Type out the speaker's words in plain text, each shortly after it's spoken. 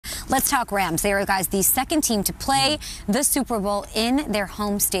Let's talk Rams. They are, guys, the second team to play the Super Bowl in their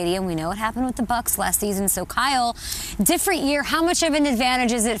home stadium. We know what happened with the Bucs last season. So, Kyle, different year. How much of an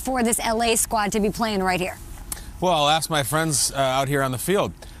advantage is it for this LA squad to be playing right here? Well, I'll ask my friends out here on the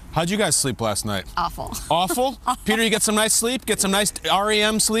field. How'd you guys sleep last night? Awful. Awful? Peter, you get some nice sleep? Get some nice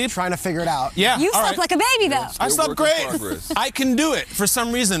REM sleep? Trying to figure it out. Yeah. You slept like a baby, though. I slept great. I can do it for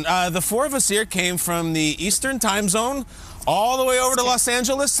some reason. The four of us here came from the Eastern time zone all the way over to Los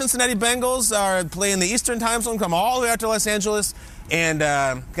Angeles. Cincinnati Bengals are playing the Eastern time zone, come all the way out to Los Angeles, and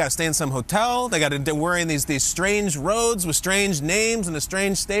got to stay in some hotel. They got to worry in these strange roads with strange names in a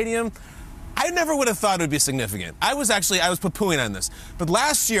strange stadium. I never would have thought it would be significant. I was poo-pooing on this. But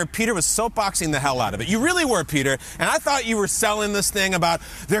last year, Peter was soapboxing the hell out of it. You really were, Peter. And I thought you were selling this thing about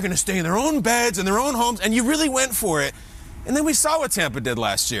they're going to stay in their own beds and their own homes. And you really went for it. And then we saw what Tampa did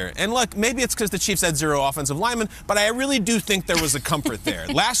last year. And look, maybe it's because the Chiefs had 0 offensive linemen, but I really do think there was a comfort there.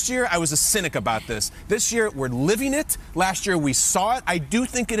 Last year, I was a cynic about this. This year, we're living it. Last year, we saw it. I do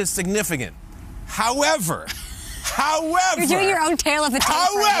think it is significant. However, you're doing your own tale of the tape.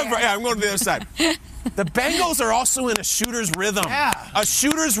 Yeah, I'm going to the other side. The Bengals are also in a shooter's rhythm. Yeah. A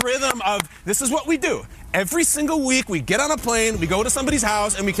shooter's rhythm of this is what we do. Every single week, we get on a plane, we go to somebody's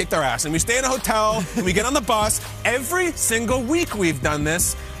house, and we kick their ass. And we stay in a hotel, and we get on the bus. Every single week we've done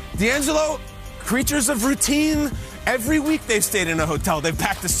this. D'Angelo, creatures of routine. Every week they've stayed in a hotel. They've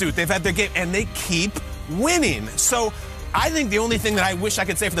packed a suit. They've had their game, and they keep winning. So I think the only thing that I wish I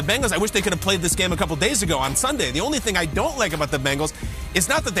could say for the Bengals, I wish they could have played this game a couple days ago on Sunday. The only thing I don't like about the Bengals is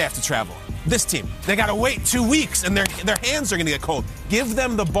not that they have to travel. This team, they got to wait 2 weeks, and their hands are going to get cold. Give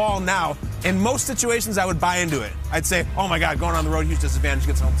them the ball now. In most situations, I would buy into it. I'd say, oh, my God, going on the road, huge disadvantage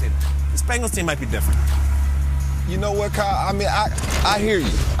against the home team. This Bengals team might be different. You know what, Kyle? I mean, I hear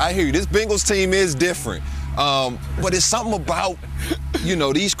you. I hear you. This Bengals team is different. But it's something about,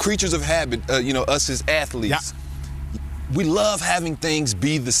 these creatures of habit, us as athletes. Yeah. We love having things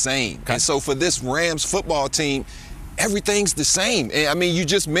be the same. Okay. And so for this Rams football team, everything's the same. And I mean, you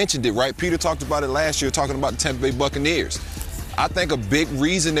just mentioned it, right? Peter talked about it last year, talking about the Tampa Bay Buccaneers. I think a big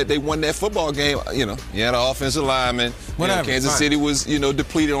reason that they won that football game, you had an offensive lineman. Kansas City was,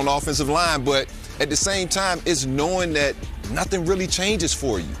 depleted on the offensive line. But at the same time, it's knowing that nothing really changes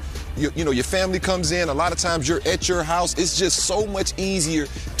for you. Your family comes in. A lot of times you're at your house. It's just so much easier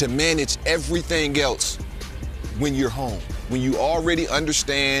to manage everything else when you're home, when you already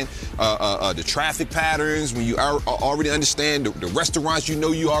understand the traffic patterns, when you already understand the restaurants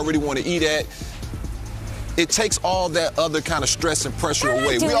you already want to eat at. It takes all that other kind of stress and pressure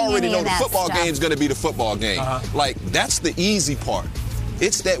away. We already know the football game is going to be the football game. Like, that's the easy part.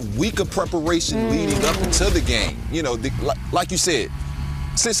 It's that week of preparation leading up to the game. Like you said,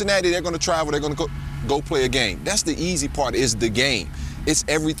 Cincinnati, they're going to travel, they're going to go play a game. That's the easy part, is the game. It's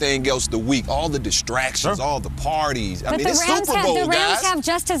everything else, the week, all the distractions, all the parties. But it's Super Bowl, the Rams have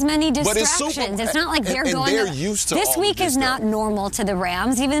just as many distractions. It's not like they're going. They're used to this week is not normal to the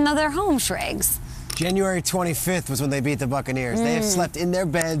Rams, even though they're home, Shrigs. January 25th was when they beat the Buccaneers. They have slept in their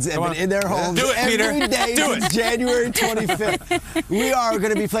beds and been in their homes every day since January 25th. We are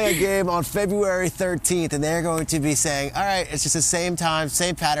going to be playing a game on February 13th, and they're going to be saying, all right, it's just the same time,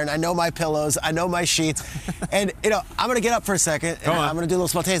 same pattern. I know my pillows. I know my sheets. And, I'm going to get up for a second, and I'm going to do a little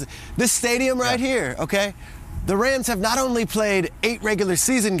spontaneous. This stadium right here, okay? The Rams have not only played 8 regular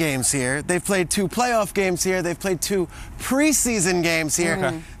season games here, they've played 2 playoff games here, they've played 2 preseason games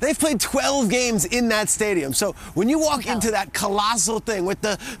here. They've played 12 games in that stadium. So when you walk into that colossal thing with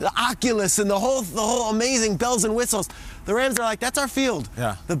the Oculus and the whole amazing bells and whistles, the Rams are like, that's our field.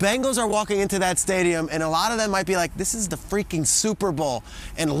 Yeah. The Bengals are walking into that stadium, and a lot of them might be like, this is the freaking Super Bowl.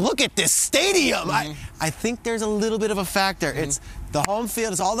 And look at this stadium. I think there's a little bit of a factor. It's the home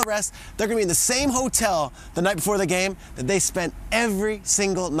field, it's all the rest. They're going to be in the same hotel the night before the game that they spent every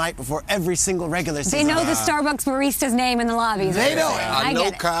single night before every single regular season. They know the Starbucks barista's name in the lobbies. They know it. I know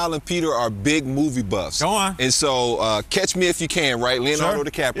Kyle and Peter are big movie buffs. Go on. And so, Catch Me If You Can, right? Leonardo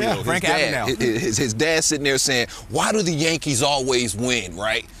DiCaprio. Yeah, Frank Abagnale. His dad sitting there saying, why do the Yankees always win,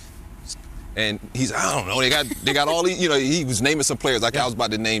 right? And he's, I don't know, they got all these, he was naming some players, like I was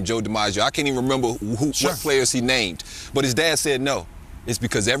about to name Joe DiMaggio. I can't even remember what players he named. But his dad said no. It's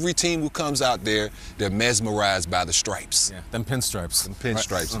because every team who comes out there, they're mesmerized by the stripes. Yeah, them pinstripes. Them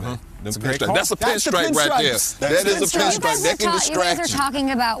pinstripes, man. That's a pinstripe right there. That is a pinstripe. That can distract you. You guys are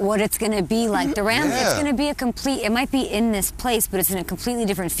talking about what it's going to be like. The Rams, it's going to be it might be in this place, but it's in a completely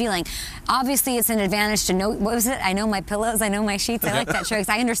different feeling. Obviously, it's an advantage to know, what was it? I know my pillows, I know my sheets. I like that, Shrigs.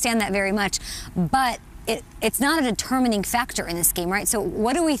 I understand that very much. But it's not a determining factor in this game, right? So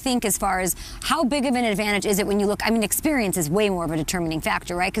what do we think as far as how big of an advantage is it when you look? I mean, experience is way more of a determining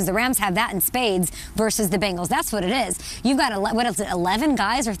factor, right? Because the Rams have that in spades versus the Bengals. That's what it is. You've got, what is it, 11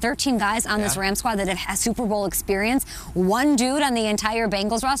 guys or 13 guys on this Rams squad that have Super Bowl experience. One dude on the entire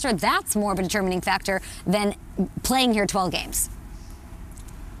Bengals roster. That's more of a determining factor than playing here 12 games.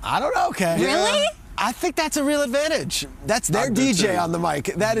 I don't know, Kay. Really? I think that's a real advantage. That's their DJ on the mic.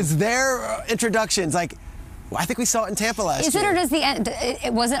 That is their introductions. Like, I think we saw it in Tampa last year. Is it, or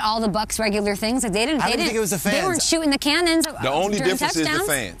does was it all the Bucs regular things? Like they didn't. I don't think it was the fans. They weren't shooting the cannons. The only difference is the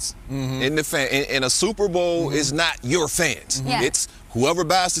fans. In the in a Super Bowl is not your fans. Yeah. It's whoever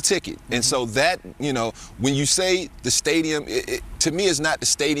buys the ticket. And so that, you know, when you say the stadium, to me, it's not the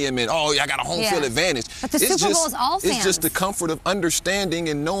stadium and, oh, I got a home field advantage. But the Super Bowl is all fans. It's just the comfort of understanding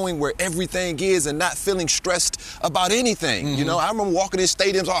and knowing where everything is and not feeling stressed about anything. You know, I remember walking in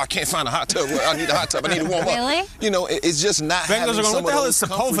stadiums, oh, I can't find a hot tub. I need a hot tub. I need to warm up. Really? You know, it's just not Bengals having are going, some what the hell of is those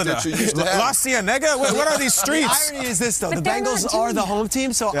comfort that you used to Sepulveda? have. La Cienega? What are these streets? The irony is this, though. But the they're Bengals not are doing the that. home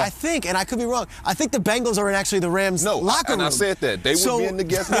team, so I think, and I could be wrong, I think the Bengals are in actually the Rams locker room. I said that. They would be in the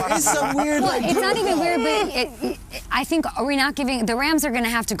guest locker room. It's some weird, Well, it's not even weird, but I think we're not giving the Rams are going to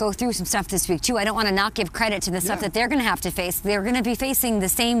have to go through some stuff this week too. I don't want to not give credit to the stuff that they're going to have to face. They're going to be facing the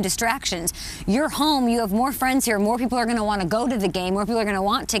same distractions. You're home. You have more friends here. More people are going to want to go to the game. More people are going to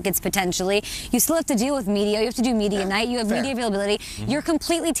want tickets potentially. You still have to deal with media. You have to do media night. You have media availability. You're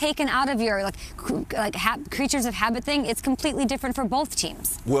completely taken out of your creatures of habit thing. It's completely different for both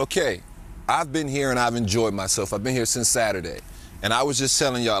teams. Well, Kay, I've been here and I've enjoyed myself. I've been here since Saturday. And I was just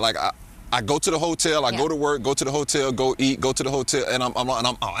telling y'all, like, I go to the hotel, I go to work, go to the hotel, go eat, go to the hotel, and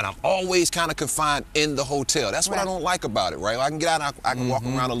I'm always kind of confined in the hotel. That's what I don't like about it, right? I can get out, I can walk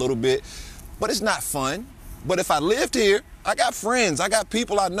around a little bit, but it's not fun. But if I lived here, I got friends, I got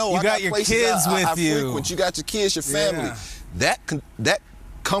people I know, I got your kids with you. Frequent. You got your kids, your family. That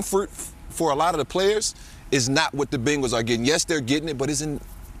comfort for a lot of the players is not what the Bengals are getting. Yes, they're getting it, but it's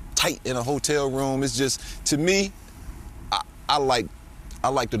tight in a hotel room. It's just, to me, I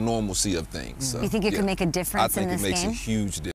like the normalcy of things. So, you think it could make a difference in this game? I think it makes a huge difference.